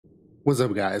What's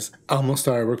up, guys? I almost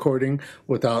started recording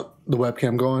without the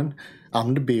webcam going.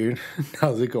 I'm the beard.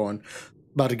 How's it going?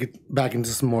 About to get back into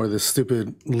some more of this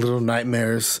stupid little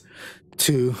nightmares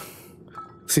to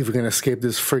see if we can escape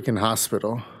this freaking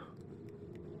hospital.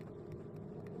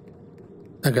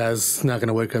 That guy's not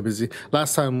gonna wake up, is he?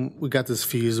 Last time we got this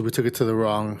fuse, we took it to the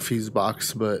wrong fuse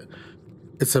box, but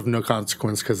it's of no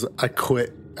consequence because I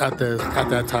quit at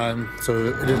that time, so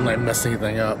it didn't like mess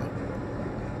anything up.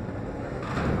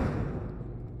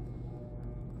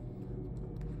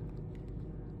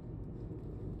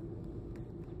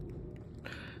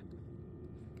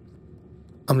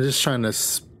 I'm just trying to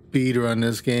speed run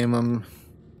this game. I'm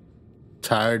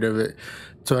tired of it.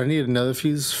 So I need another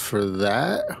fuse for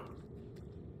that.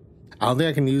 I don't think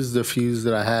I can use the fuse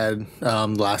that I had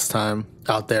last time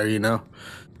out there, you know?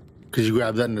 Because you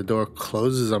grab that and the door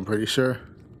closes, I'm pretty sure.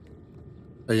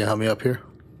 Are you help me up here?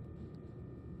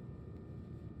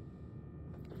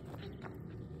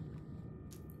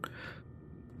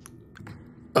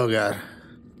 Oh God.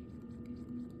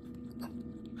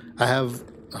 I have,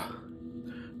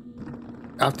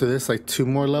 after this, like 2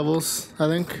 more levels, I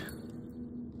think.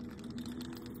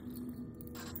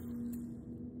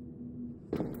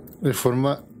 I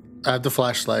have the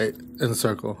flashlight in the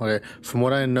circle. Okay, from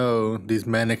what I know, these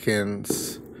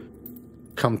mannequins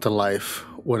come to life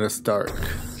when it's dark.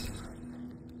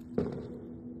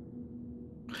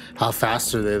 How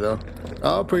fast are they, though?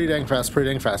 Oh, pretty dang fast,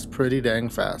 pretty dang fast, pretty dang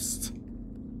fast.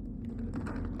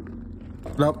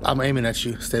 Nope, I'm aiming at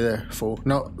you. Stay there, fool.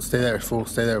 No, stay there, fool.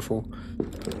 Stay there, fool.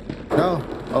 No.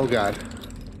 Oh, God.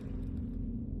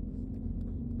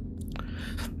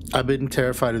 I've been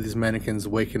terrified of these mannequins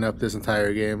waking up this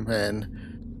entire game, and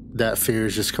that fear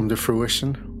has just come to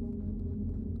fruition.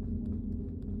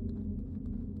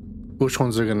 Which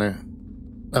ones are gonna...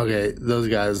 Okay, those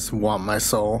guys want my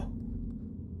soul.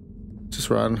 Just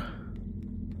run.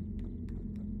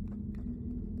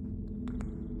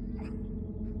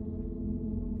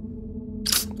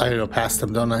 I gotta go past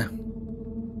them, don't I?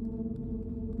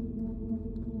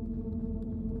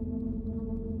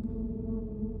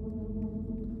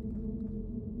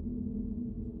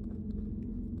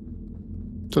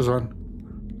 Just run.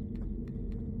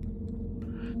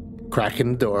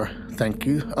 Cracking the door. Thank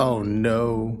you. Oh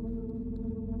no.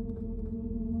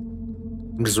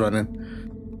 I'm just running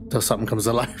until something comes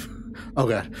alive. Oh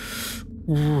God.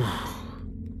 Ooh.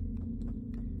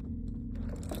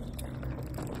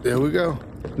 There we go.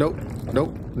 Nope.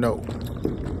 Nope. No.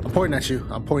 I'm pointing at you.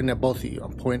 I'm pointing at both of you.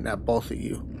 I'm pointing at both of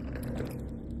you.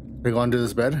 We're going to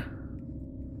this bed.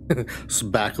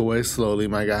 Just back away slowly,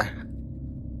 my guy.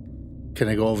 Can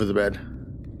I go over the bed?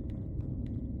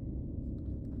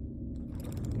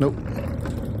 Nope.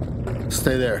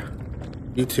 Stay there.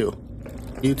 You too.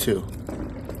 You too.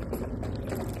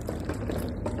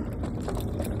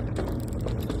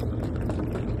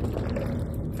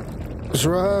 Just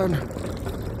run.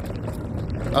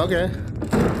 Okay.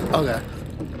 Okay.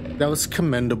 That was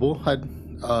commendable.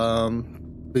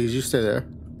 Please, you stay there.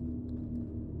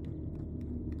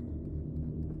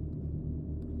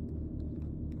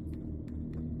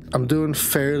 I'm doing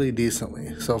fairly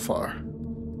decently so far.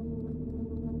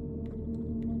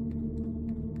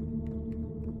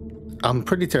 I'm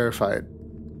pretty terrified.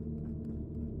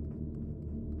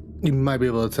 You might be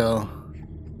able to tell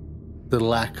the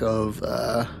lack of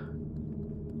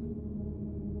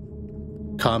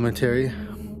commentary,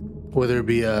 whether it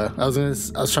be I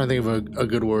was trying to think of a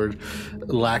good word.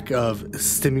 Lack of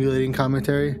stimulating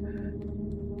commentary.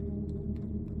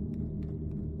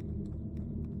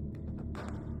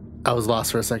 I was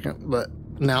lost for a second, but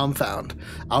now I'm found.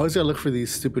 I always gotta look for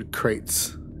these stupid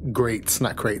crates. Grates,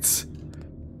 not crates.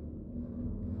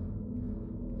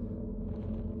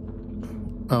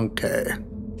 Okay.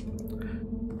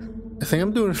 I think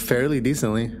I'm doing fairly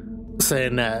decently.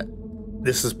 Saying that,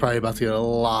 this is probably about to get a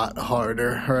lot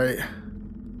harder, right?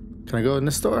 Can I go in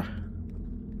this door?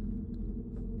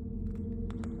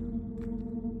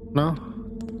 No?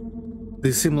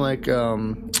 These seem like,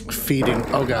 feeding.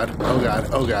 Oh God, oh God,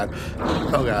 oh God,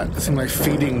 oh God. It seems like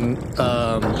feeding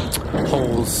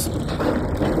holes.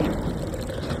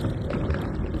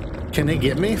 Can they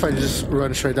get me if I just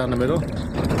run straight down the middle?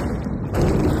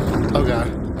 Oh God.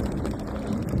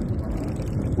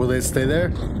 Will they stay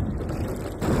there?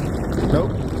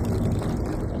 Nope.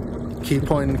 Keep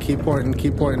pointing, keep pointing,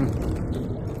 keep pointing.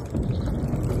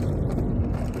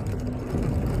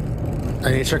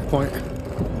 I need a checkpoint.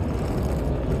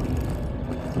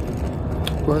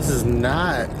 Well, this is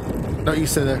not. No, you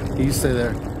stay there. You stay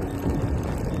there.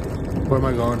 Where am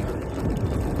I going?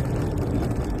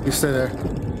 You stay there.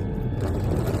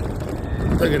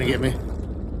 They're gonna get me.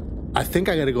 I think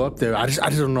I gotta go up there. I just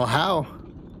don't know how.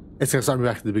 It's gonna start me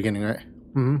back to the beginning, right?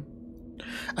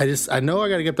 I know I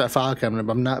gotta get up that file cabinet,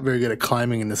 but I'm not very good at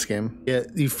climbing in this game. Yeah,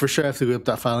 you for sure have to go up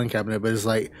that filing cabinet, but it's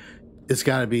like, it's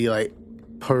gotta be like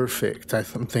perfect,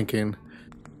 I'm thinking.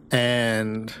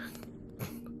 And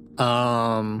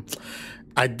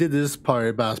I did this part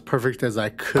about as perfect as I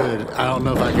could. I don't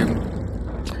know if I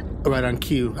can, right on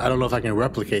cue, I don't know if I can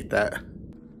replicate that.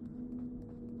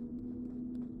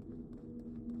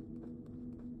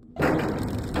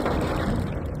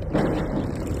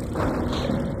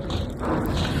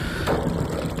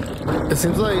 It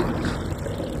seems like,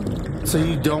 so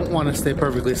you don't want to stay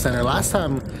perfectly centered. Last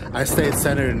time I stayed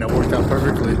centered and it worked out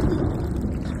perfectly.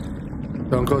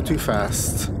 Don't go too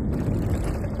fast.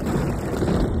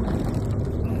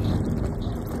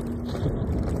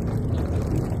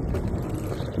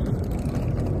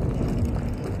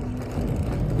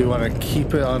 You want to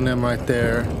keep it on them right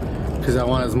there because I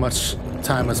want as much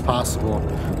time as possible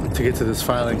to get to this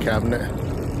filing cabinet.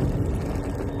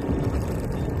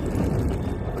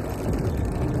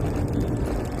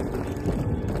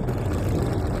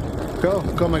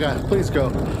 Go, my God, please go.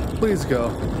 Please go.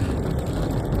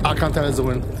 I'll count that as a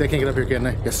win. They can't get up here, can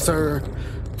they? Yes, sir.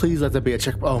 Please let that be a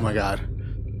check. Oh my God.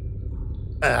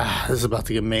 This is about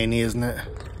to get many, isn't it?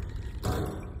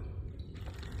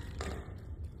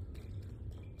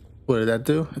 What did that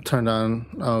do? It turned on.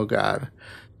 Oh God.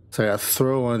 So I gotta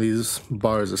throw one of these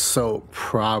bars of soap,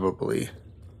 probably. It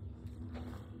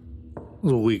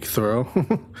was a weak throw.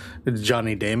 It's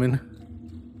Johnny Damon.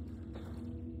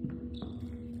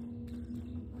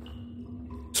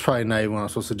 It's probably not even what I'm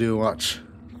supposed to do. Watch.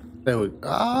 There we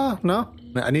go. No.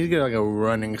 I need to get like a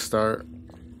running start.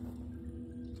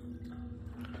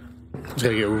 Just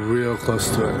gotta get real close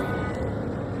to it.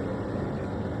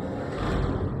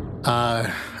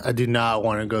 I do not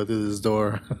want to go through this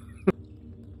door.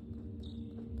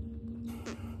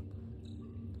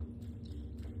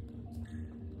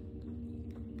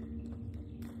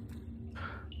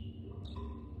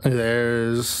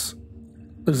 There's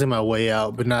my way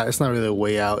out, but it's not really a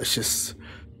way out. It's just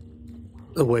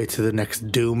a way to the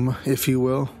next doom, if you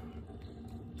will.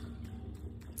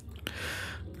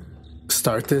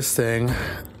 Start this thing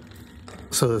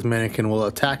so this mannequin will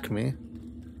attack me.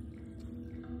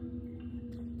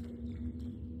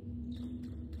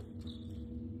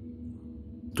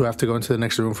 Do I have to go into the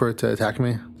next room for it to attack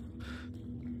me?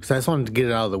 Because I just wanted to get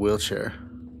it out of the wheelchair.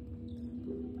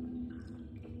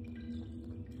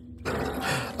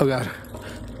 Oh God.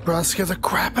 Bro, that scared the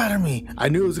crap out of me. I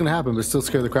knew it was gonna happen, but it still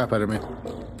scared the crap out of me.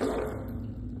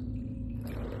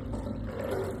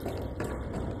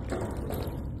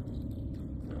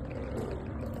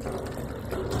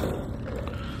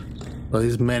 Well,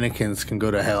 these mannequins can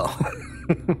go to hell.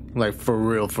 Like, for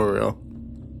real, for real.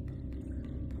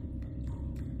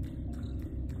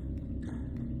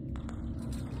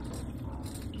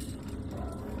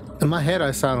 In my head, I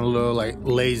sound a little like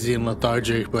lazy and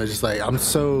lethargic, but just like I'm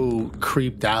so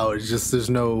creeped out. It's just there's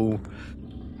no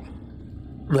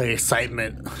like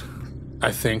excitement.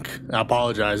 I think. I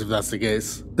apologize if that's the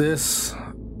case. This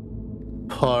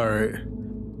part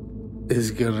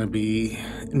is gonna be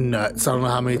nuts. I don't know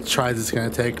how many tries it's gonna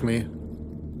take me.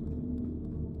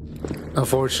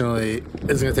 Unfortunately,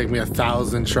 it's gonna take me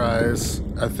 1,000 tries,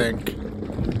 I think.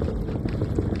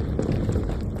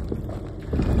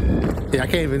 Yeah, I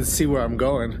can't even see where I'm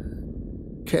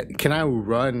going. Can I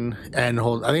run and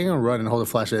hold? I think I can run and hold the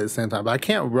flashlight at the same time, but I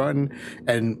can't run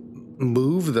and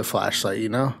move the flashlight, you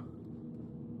know?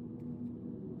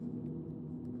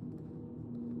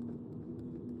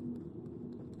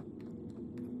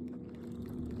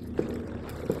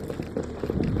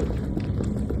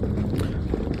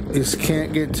 You just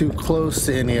can't get too close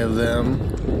to any of them.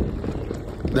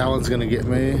 That one's gonna get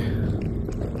me.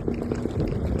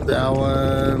 That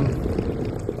one.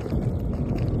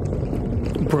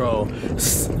 Bro,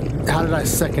 how did I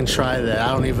second try that?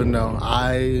 I don't even know.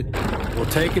 I will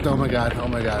take it. Oh my God. Oh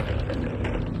my God.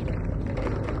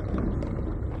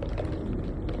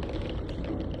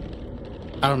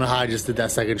 I don't know how I just did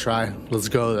that second try. Let's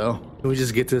go though. Can we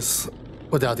just get this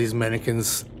without these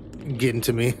mannequins getting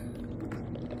to me?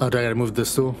 Oh, do I gotta move the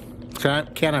stool?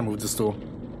 Can I move the stool?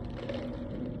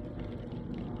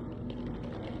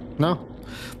 No.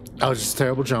 That was just a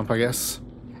terrible jump, I guess.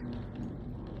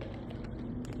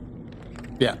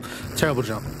 Yeah, terrible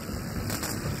jump.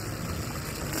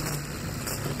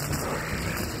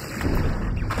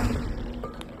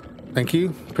 Thank you.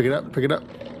 Pick it up, pick it up.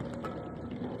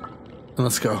 And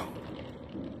let's go.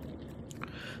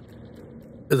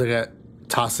 Is I got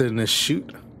toss it in this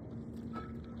chute.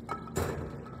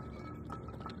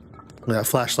 That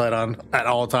flashlight on at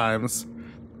all times.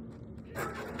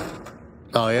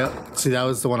 Oh yeah, see that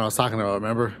was the one I was talking about,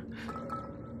 remember?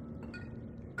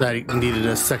 That he needed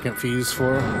a second fuse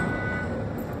for.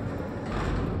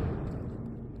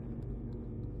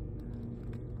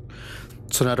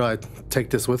 So now do I take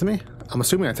this with me? I'm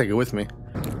assuming I take it with me.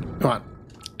 Come on.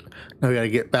 Now we gotta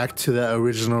get back to that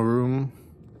original room.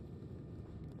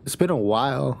 It's been a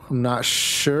while. I'm not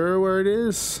sure where it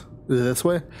is. Is it this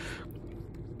way?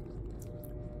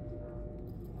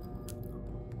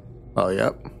 Oh,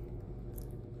 yep.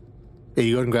 Yeah,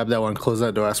 you go and grab that one, close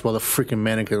that door. That's where the freaking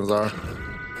mannequins are.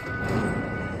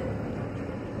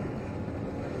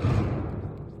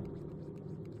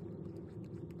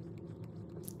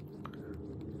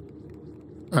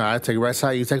 Alright, take right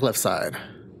side, you take left side.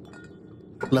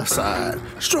 Left side.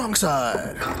 Strong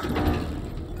side.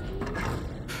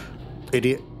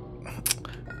 Idiot.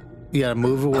 You gotta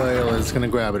move away or it's gonna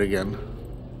grab it again.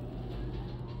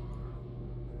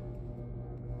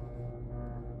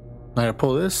 I gotta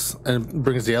pull this and it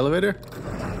brings the elevator.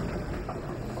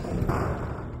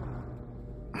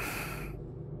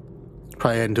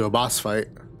 Probably head into a boss fight.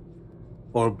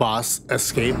 Or boss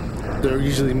escape. There are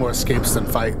usually more escapes than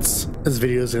fights. This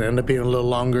video is gonna end up being a little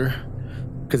longer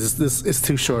because it's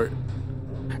too short,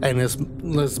 and this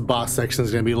boss section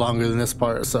is gonna be longer than this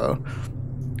part. So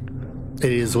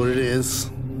it is what it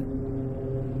is.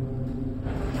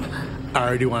 I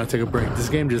already want to take a break. This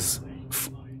game just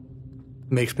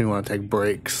makes me want to take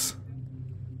breaks.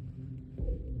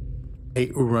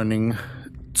 Hate running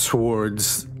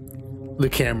towards the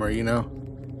camera, you know.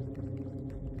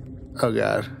 Oh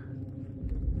god.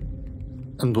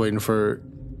 I'm waiting for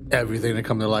everything to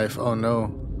come to life. Oh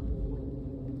no.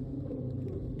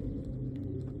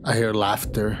 I hear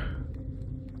laughter.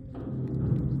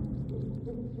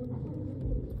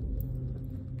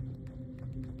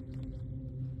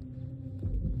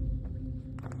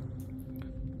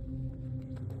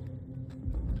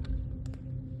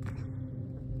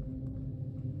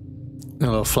 A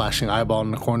little flashing eyeball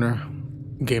in the corner.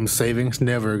 Game savings,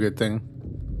 never a good thing.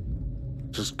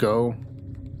 Just go.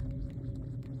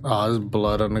 Oh, there's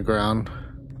blood on the ground.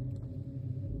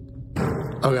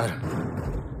 Oh god.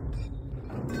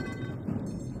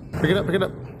 Pick it up, pick it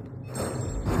up.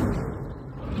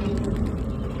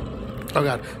 Oh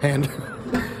god, hand.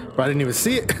 Bro, I didn't even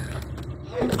see it.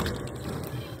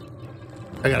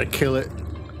 I gotta kill it.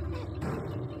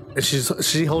 Is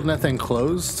she holding that thing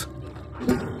closed?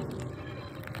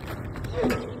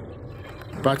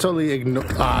 But I totally ignore.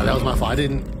 Ah, that was my fault.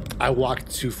 I walked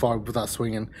too far without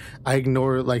swinging. I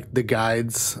ignore like the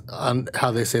guides on how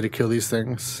they say to kill these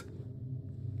things.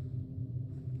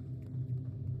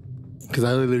 Because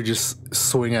I literally just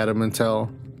swing at them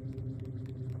until.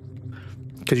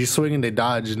 Because you swing and they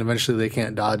dodge, and eventually they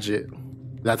can't dodge it.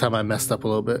 That time I messed up a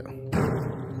little bit.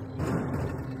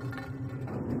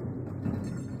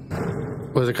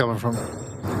 Where's it coming from?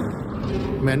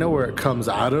 I mean, I know where it comes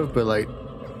out of, but like.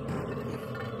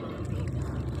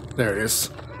 There it is.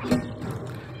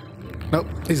 Nope,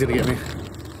 he's gonna get me.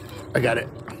 I got it.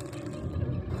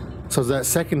 So that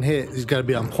second hit, he's gotta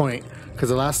be on point. Because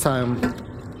the last time,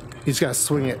 he's gotta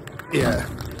swing it. Yeah.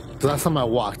 The last time I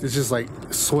walked, it's just like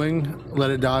swing, let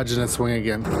it dodge, and then swing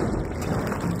again.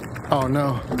 Oh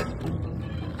no.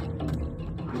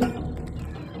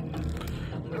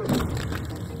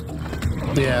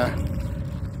 Yeah.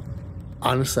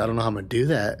 Honestly, I don't know how I'm gonna do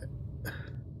that.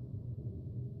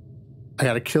 I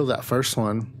gotta kill that first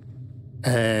one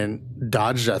and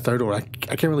dodge that third one.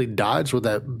 I can't really dodge with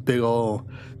that big old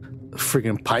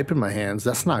freaking pipe in my hands.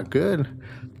 That's not good.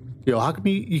 Yo, how come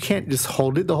you can't just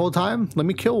hold it the whole time? Let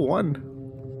me kill one.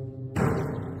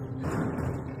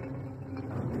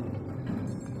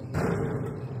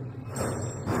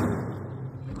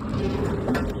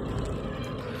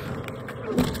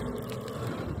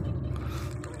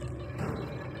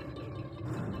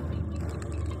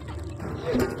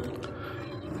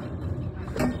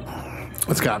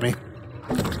 It's got me.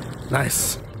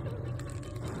 Nice.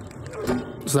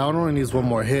 So that one only needs one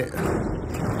more hit.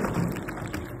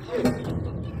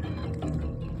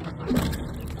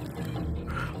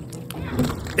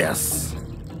 Yes.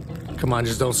 Come on,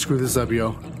 just don't screw this up,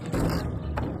 yo.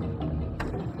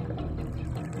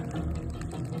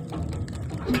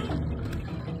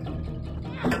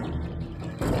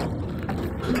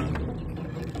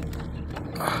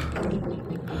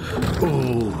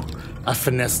 Ooh, I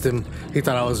finessed him. He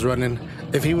thought I was running.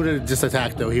 If he would have just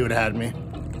attacked, though, he would have had me.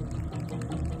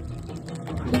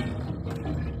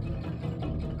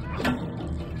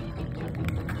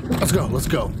 Let's go, let's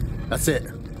go. That's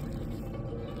it.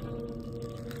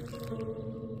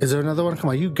 Is there another one? Come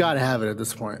on, you gotta have it at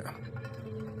this point.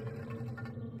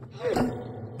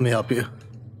 me help you.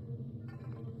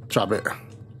 Drop it.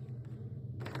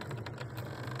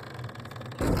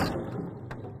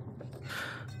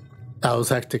 That was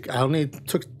hectic. I only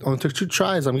took 2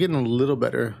 tries. I'm getting a little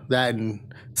better. That and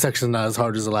section's not as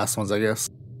hard as the last ones, I guess.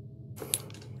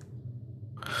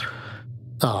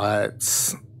 Oh,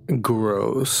 that's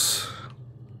gross.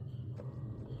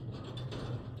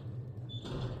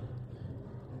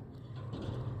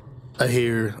 I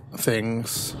hear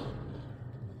things.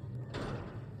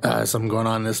 Something going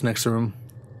on in this next room.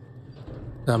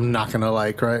 I'm not gonna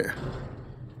like, right?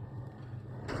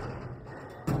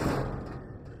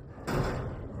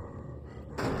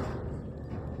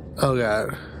 Oh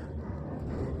god.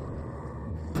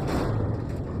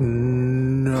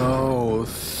 No.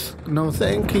 No,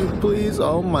 thank you, please.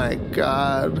 Oh my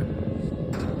god.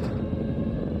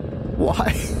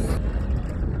 Why?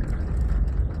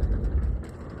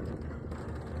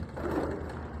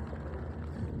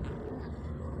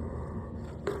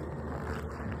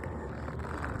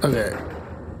 Okay.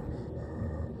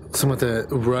 So I'm about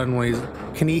to run when he's...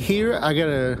 Can he hear? I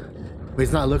gotta... When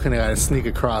he's not looking, I gotta sneak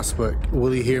across, but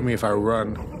will he hear me if I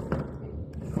run?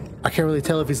 I can't really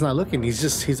tell if he's not looking.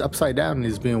 He's upside down and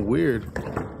he's being weird.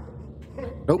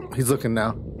 Nope, he's looking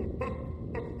now.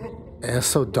 And it's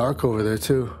so dark over there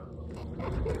too.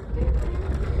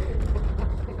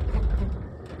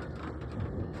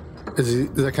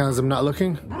 Does that count as him not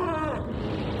looking?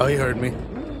 Oh, he heard me.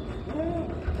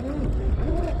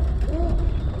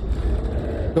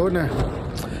 Go in there.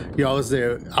 Yo, I was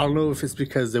there. I don't know if it's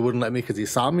because they wouldn't let me because he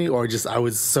saw me or just I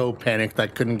was so panicked I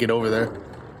couldn't get over there.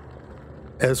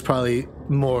 It was probably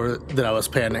more that I was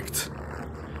panicked.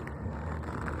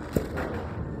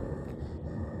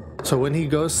 So when he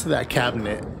goes to that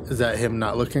cabinet, is that him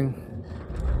not looking?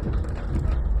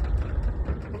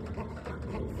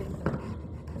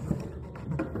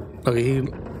 Okay, he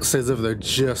says if they're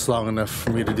just long enough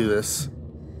for me to do this.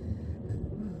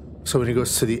 So when he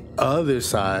goes to the other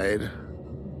side,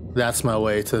 that's my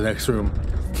way to the next room,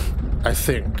 I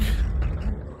think.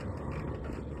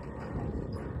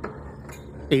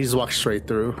 He just walks straight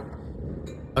through.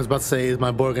 I was about to say, is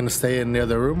my boy gonna stay in the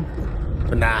other room?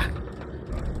 But nah.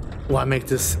 Why make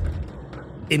this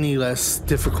any less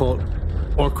difficult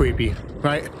or creepy,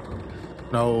 right?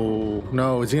 No,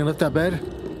 no, is he gonna lift that bed?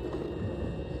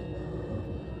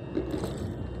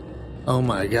 Oh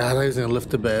my god, I thought he was gonna lift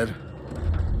the bed.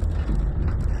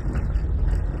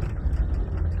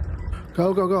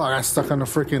 Go, go, go. I got stuck on the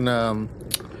freaking,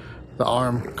 the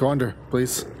arm. Go under,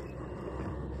 please.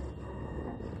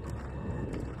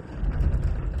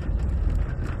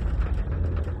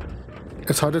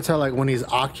 It's hard to tell, like, when he's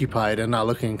occupied and not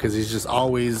looking because he's just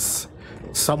always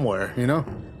somewhere, you know?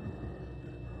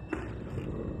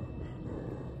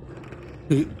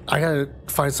 I gotta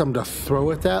find something to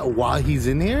throw at that while he's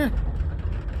in here?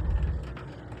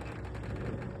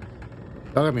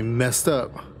 That got me messed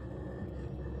up.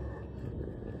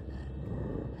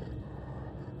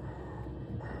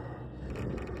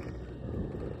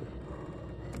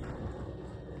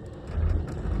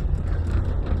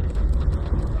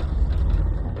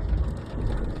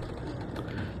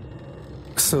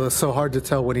 So it's so hard to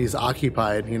tell when he's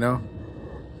occupied, you know?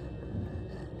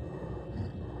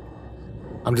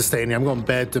 I'm just staying here. I'm going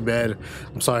bed to bed.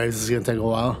 I'm sorry, this is gonna take a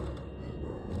while.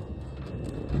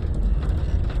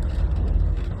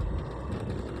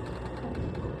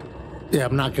 Yeah,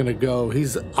 I'm not gonna go.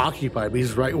 He's occupied, but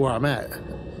he's right where I'm at.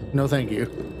 No, thank you.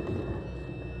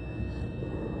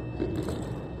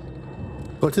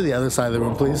 Go to the other side of the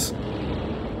room, please.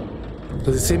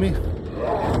 Does he see me?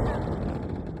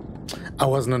 I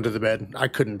wasn't under the bed. I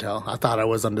couldn't tell. I thought I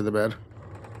was under the bed.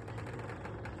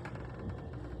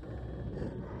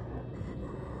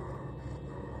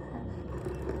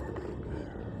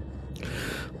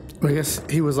 I guess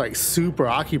he was like super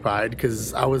occupied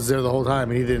because I was there the whole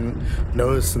time and he didn't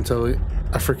notice until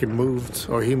I freaking moved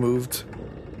or he moved. So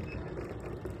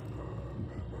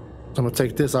I'm gonna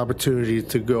take this opportunity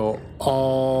to go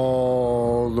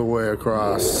all the way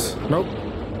across. Nope.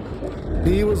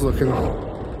 He was looking.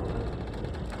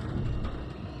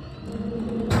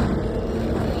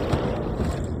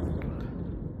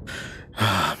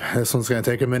 This one's gonna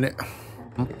take a minute.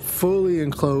 I'm fully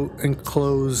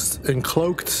enclosed and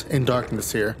cloaked in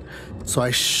darkness here, so I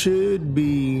should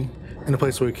be in a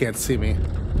place where he can't see me.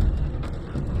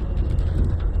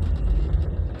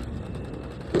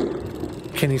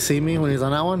 Can he see me when he's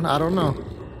on that one? I don't know.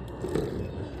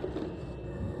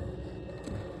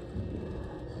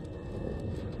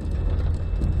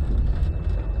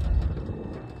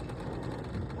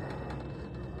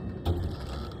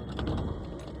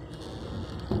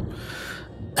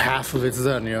 Half of it's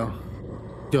done, yo.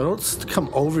 Yo, don't come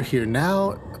over here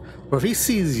now. But if he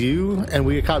sees you and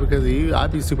we get caught because of you,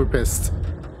 I'd be super pissed.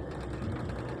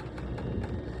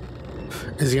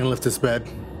 Is he gonna lift this bed?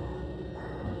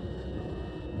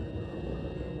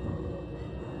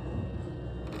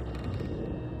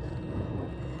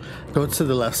 Go to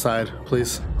the left side,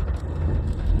 please.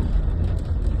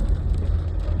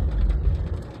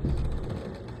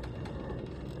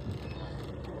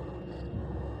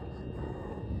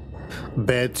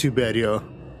 Bed to bed, yo.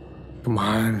 Come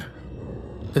on.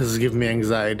 This is giving me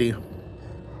anxiety.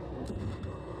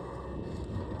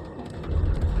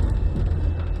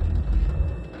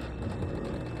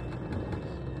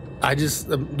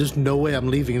 There's no way I'm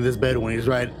leaving this bed when he's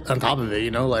right on top of it,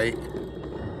 you know? Like,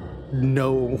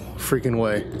 no freaking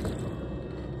way.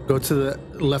 Go to the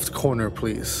left corner,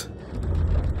 please.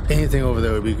 Anything over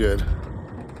there would be good.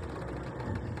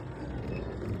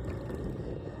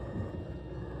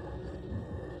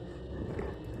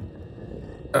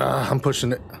 I'm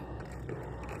pushing it.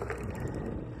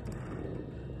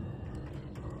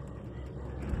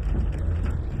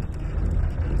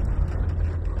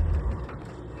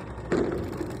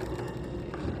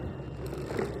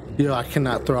 Yo, I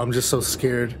cannot throw. I'm just so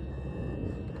scared.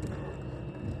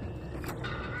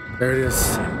 There it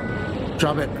is.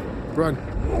 Drop it. Run.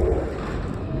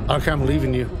 Okay, I'm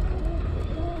leaving you.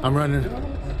 I'm running.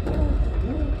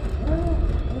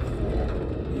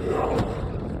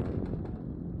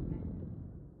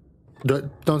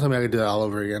 Don't tell me I can do that all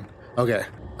over again. Okay,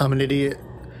 I'm an idiot.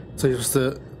 So you're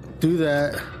supposed to do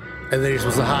that, and then you're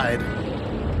supposed to hide.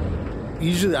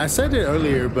 Usually, I said it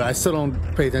earlier, but I still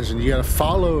don't pay attention. You gotta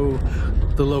follow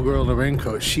the little girl in the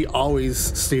raincoat. She always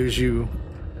steers you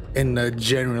in the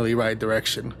generally right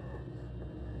direction.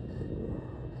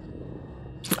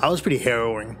 I was pretty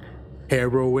harrowing.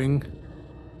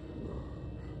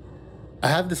 I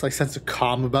have this like sense of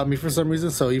calm about me for some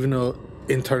reason. So even though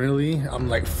internally I'm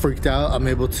like freaked out, I'm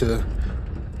able to, you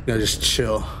know, just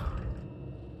chill.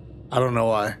 I don't know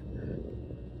why.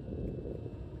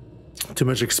 Too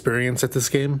much experience at this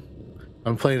game.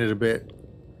 I'm playing it a bit.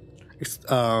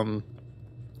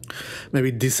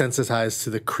 Maybe desensitized to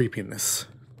the creepiness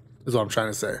is what I'm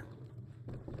trying to say.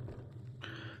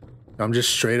 I'm just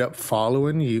straight up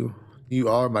following you. You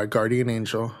are my guardian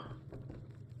angel.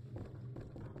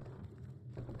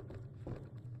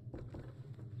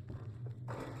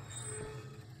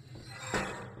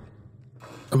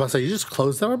 I'm about to say, you just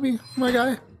closed that on me, my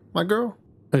guy, my girl.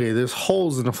 Okay, there's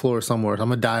holes in the floor somewhere. I'm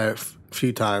gonna die a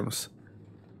few times.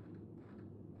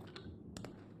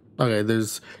 Okay,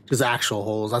 there's just actual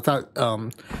holes. I thought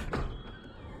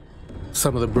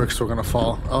some of the bricks were gonna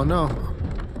fall. Oh no.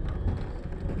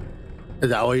 Is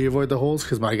that why you avoid the holes?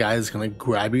 Because my guy is gonna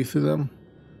grab you through them?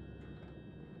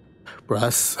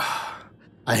 Bruh,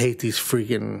 I hate these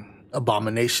freaking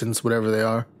abominations, whatever they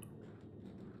are.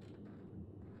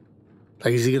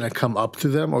 Like, is he gonna come up to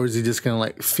them, or is he just gonna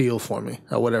like feel for me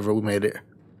or whatever we made it?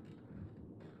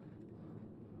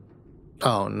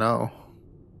 Oh no.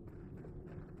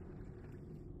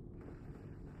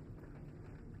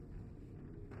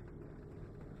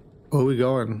 Where are we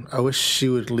going? I wish she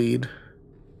would lead.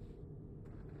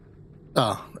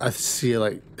 Oh, I see a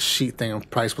like sheet thing. I'm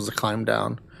probably supposed to climb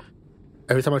down.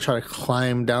 Every time I try to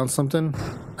climb down something,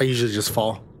 I usually just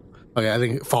fall. Okay, I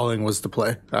think falling was the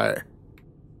play. All right.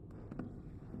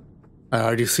 I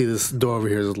already see this door over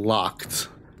here is locked.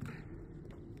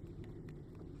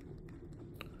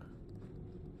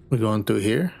 We're going through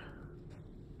here.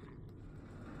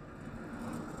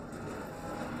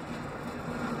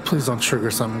 Please don't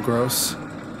trigger something gross. Is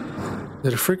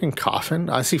it a freaking coffin?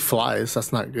 I see flies.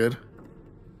 That's not good.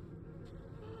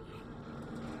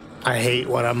 I hate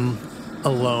when I'm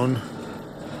alone.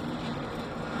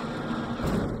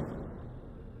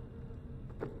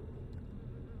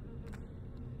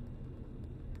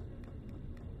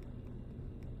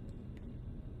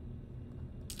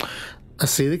 I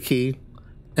see the key,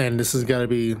 and this has got to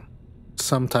be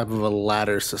some type of a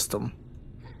ladder system.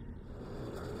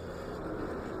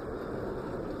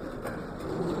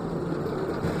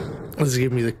 This is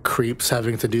giving me the creeps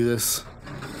having to do this.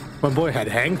 My boy had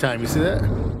hang time, you see that?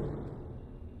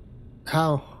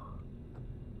 How?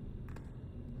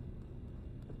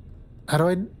 How do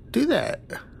I do that?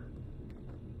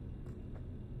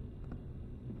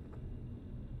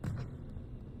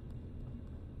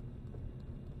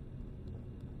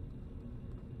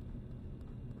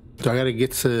 Do I gotta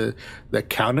get to the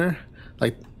counter?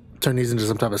 Like, turn these into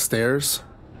some type of stairs?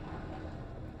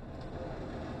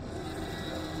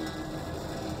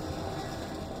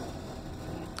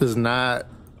 This is not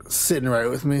sitting right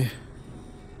with me.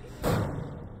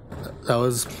 That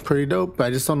was pretty dope. I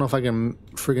just don't know if I can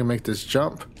freaking make this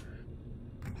jump.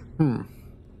 Do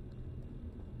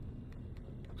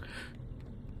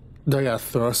I gotta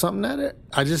throw something at it?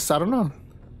 I don't know.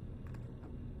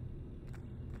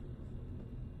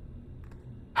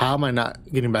 How am I not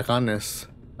getting back on this?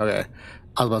 Okay,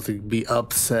 I was about to be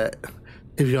upset.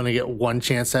 If you only get one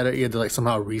chance at it, you have to like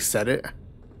somehow reset it.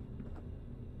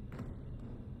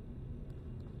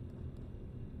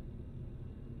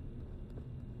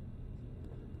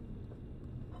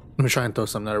 Let me try and throw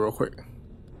something at it real quick.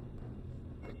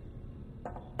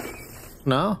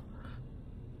 No?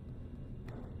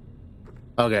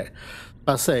 Okay.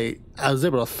 I'll say I was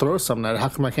able to throw something at it. How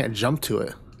come I can't jump to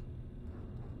it?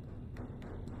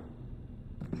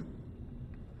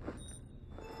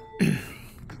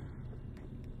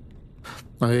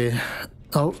 Okay.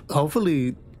 Oh,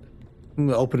 hopefully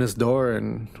we'll open this door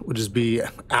and we'll just be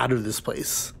out of this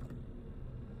place.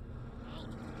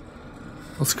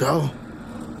 Let's go.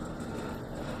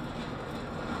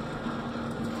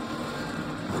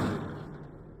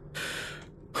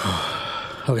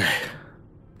 Okay.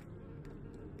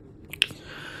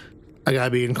 I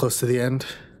gotta be getting close to the end.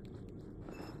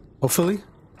 Hopefully.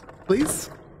 Please.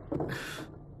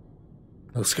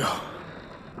 Let's go.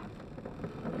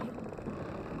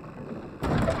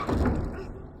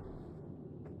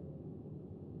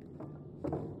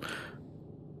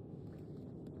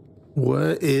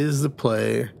 What is the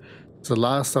play? There's a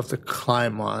lot of stuff to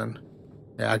climb on.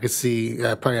 Yeah, I could see.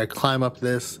 Yeah, I probably gotta climb up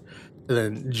this and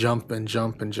then jump and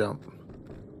jump and jump.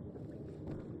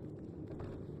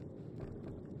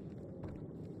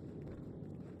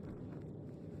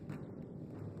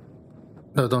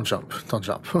 No, don't jump. Don't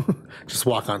jump. Just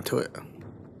walk onto it.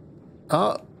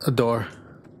 Oh, a door.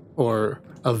 Or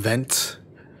a vent.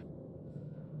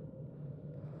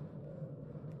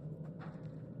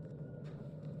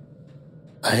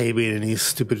 I hate being in these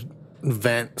stupid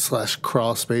vent /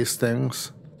 crawl space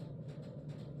things.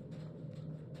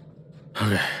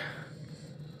 Okay.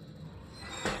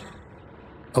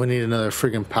 Oh, we need another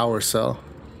friggin' power cell.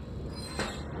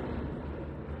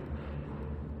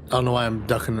 I don't know why I'm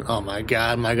ducking. Oh my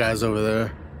god, my guy's over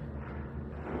there.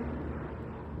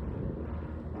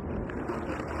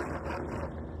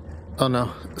 Oh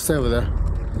no, stay over there.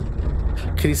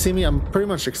 Can you see me? I'm pretty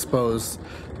much exposed.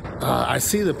 I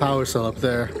see the power cell up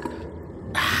there.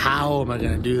 How am I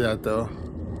gonna do that though?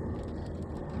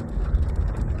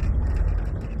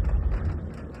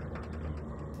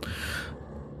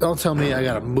 Don't tell me I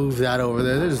gotta move that over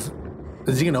there. Is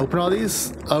he gonna open all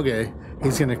these? Okay.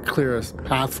 He's gonna clear a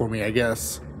path for me, I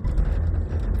guess.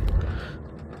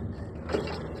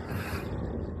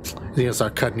 Is he gonna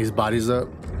start cutting these bodies up?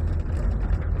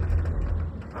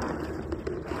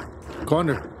 Go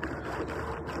under.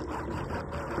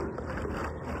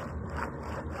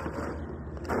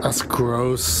 That's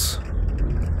gross.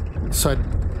 So I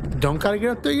don't gotta get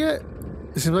up there yet?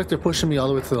 It seems like they're pushing me all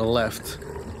the way to the left.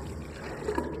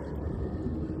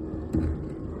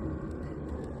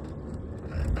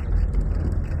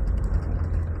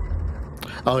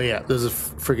 Oh yeah, there's a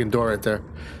freaking door right there.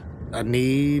 I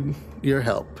need your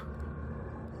help.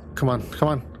 Come on, come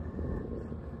on.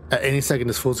 At any second,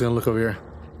 this fool's gonna look over here.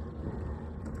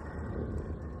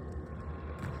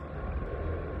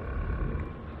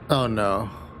 Oh no.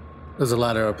 There's a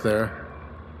ladder up there.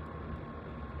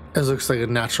 This looks like a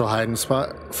natural hiding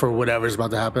spot for whatever's about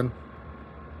to happen.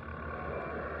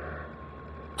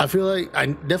 I feel like I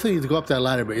definitely need to go up that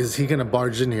ladder, but is he gonna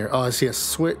barge in here? Oh, I see a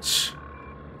switch.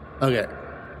 Okay.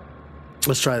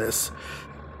 Let's try this.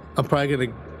 I'm probably gonna...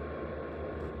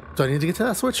 Do I need to get to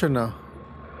that switch or no?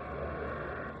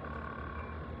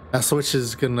 That switch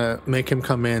is gonna make him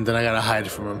come in, then I gotta hide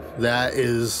from him. That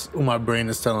is what my brain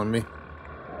is telling me.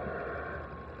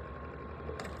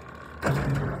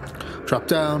 Drop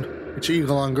down. Get your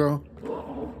eagle on, girl.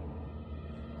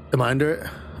 Am I under it?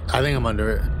 I think I'm under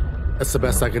it. That's the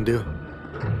best I can do.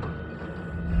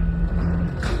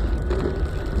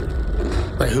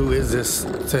 Like, who is this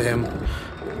to him?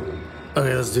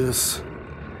 Okay, let's do this.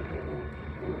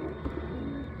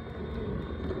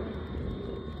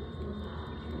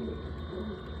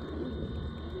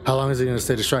 How long is he gonna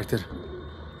stay distracted?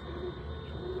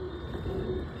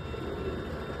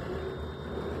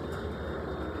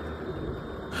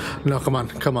 No, come on,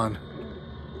 come on.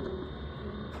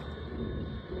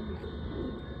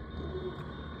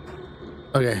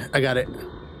 Okay, I got it.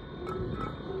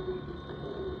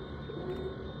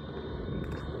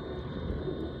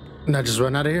 Now just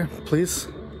run out of here, please.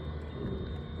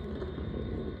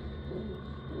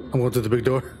 I'm going through the big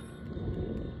door.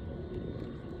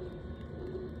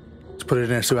 Just put it in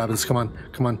there, see what happens. Come on,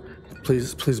 come on.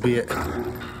 Please, please be it.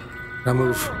 Now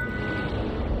move.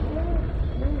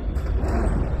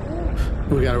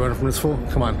 We gotta run from this fool.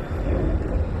 Come on.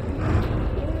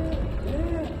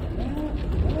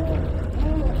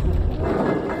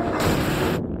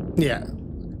 Yeah.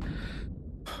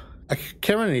 I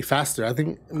can't run any faster. I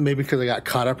think maybe because I got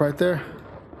caught up right there.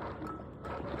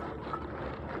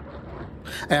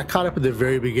 I got caught up at the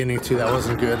very beginning too. That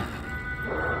wasn't good.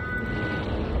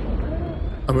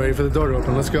 I'm ready for the door to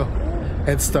open. Let's go.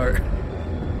 Head start.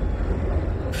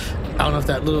 I don't know if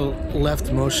that little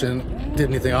left motion did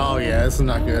anything. Oh yeah, this is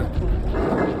not good.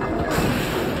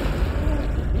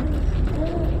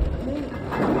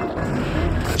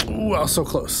 Ooh, I was so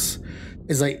close.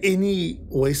 It's like any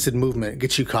wasted movement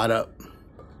gets you caught up.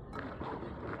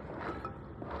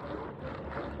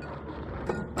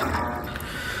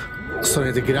 So I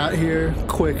need to get out here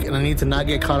quick, and I need to not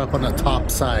get caught up on the top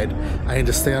side. I need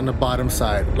to stay on the bottom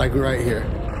side, like right here.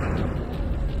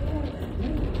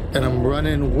 And I'm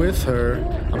running with her.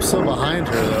 I'm still behind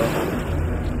her though.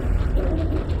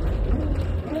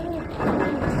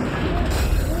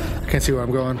 I can't see where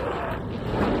I'm going.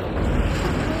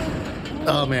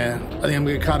 Oh man, I think I'm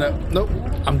gonna get caught up. Nope,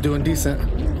 I'm doing decent.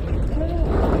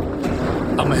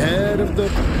 I'm ahead of the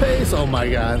pace. Oh my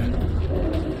god.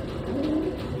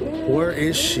 Where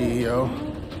is she, yo?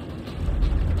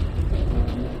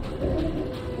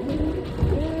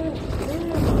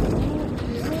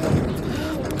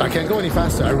 I can't go any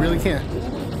faster. I really can't.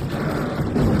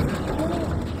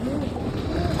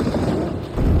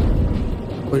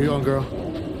 Where you going, girl?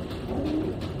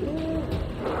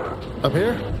 Up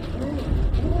here?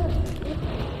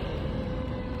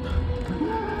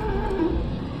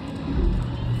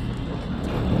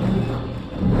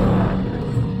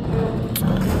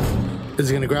 Is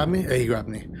he gonna grab me? Hey, he grabbed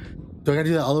me. Do I gotta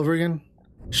do that all over again?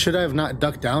 Should I have not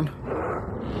ducked down?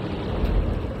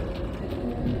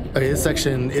 Okay, this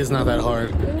section is not that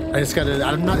hard. I just gotta,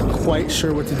 I'm not quite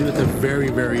sure what to do at the very,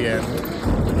 very end.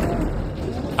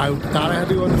 I thought I had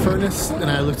to go in the furnace, and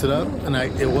I looked it up, and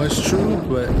it was true,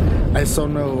 but I just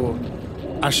don't know.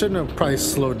 I shouldn't have probably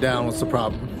slowed down. What's the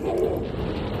problem?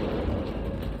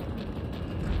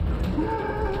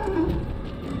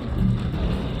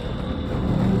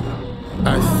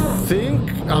 I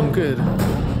think I'm good.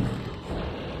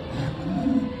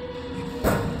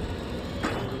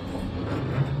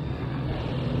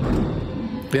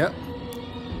 Yep.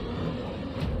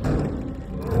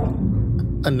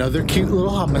 Another cute little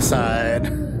homicide.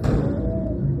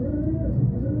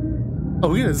 Oh,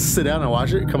 we gonna sit down and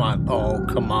watch it? Come on. Oh,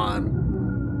 come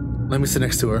on. Let me sit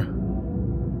next to her.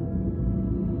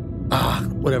 Ah,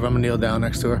 whatever. I'm gonna kneel down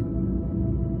next to her.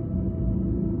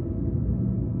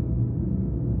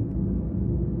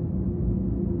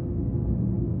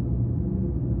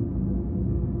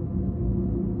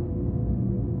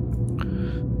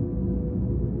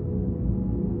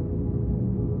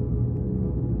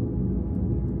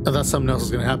 I thought something else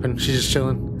was gonna happen. She's just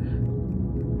chilling.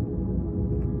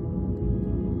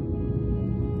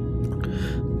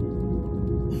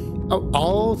 Oh,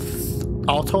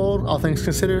 all told, all things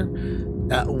considered,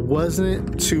 that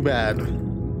wasn't too bad.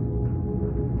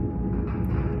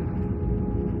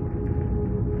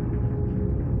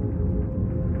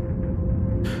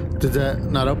 Did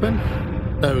that not open?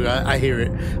 There we go. I hear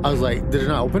it. I was like, did it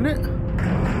not open it?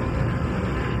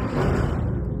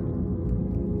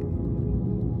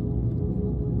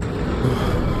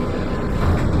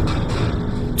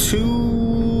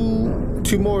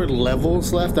 Two more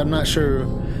levels left. I'm not sure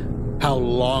how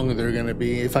long they're gonna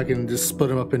be. If I can just split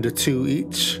them up into 2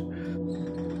 each,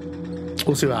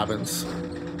 we'll see what happens.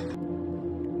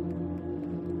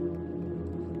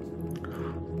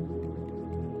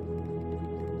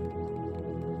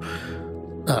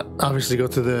 Obviously go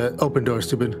through the open door,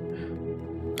 stupid.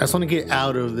 I just want to get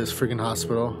out of this freaking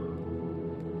hospital.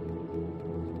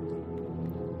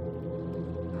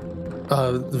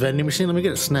 Vending machine, let me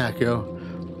get a snack, yo.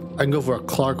 I can go for a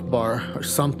Clark bar or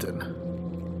something.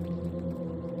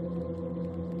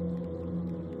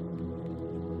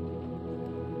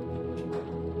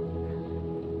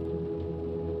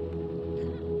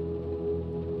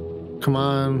 Come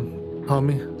on,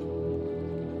 homie.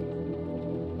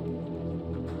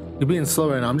 You're being slow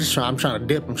right now. I'm trying to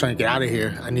dip. I'm trying to get out of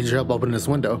here. I need your help opening this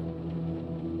window.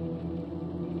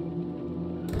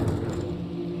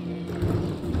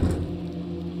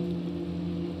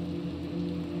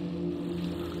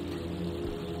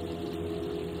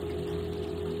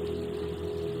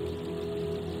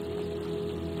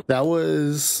 That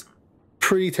was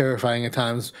pretty terrifying at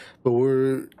times, but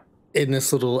we're in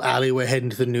this little alleyway heading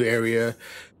to the new area.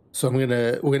 So we're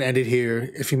gonna end it here.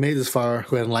 If you made this far,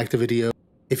 go ahead and like the video.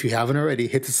 If you haven't already,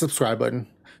 hit the subscribe button.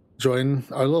 Join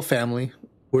our little family.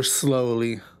 We're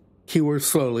slowly Keyword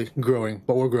slowly growing,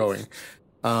 but we're growing.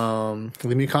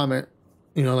 Leave me a comment.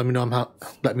 You know, let me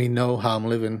know how I'm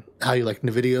living, how you like the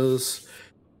videos.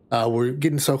 We're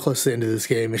getting so close to the end of this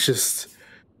game. It's just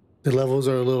the levels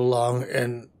are a little long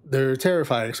and they're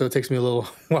terrifying, so it takes me a little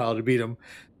while to beat them.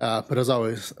 But as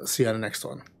always, see you on the next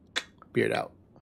one. Beard out.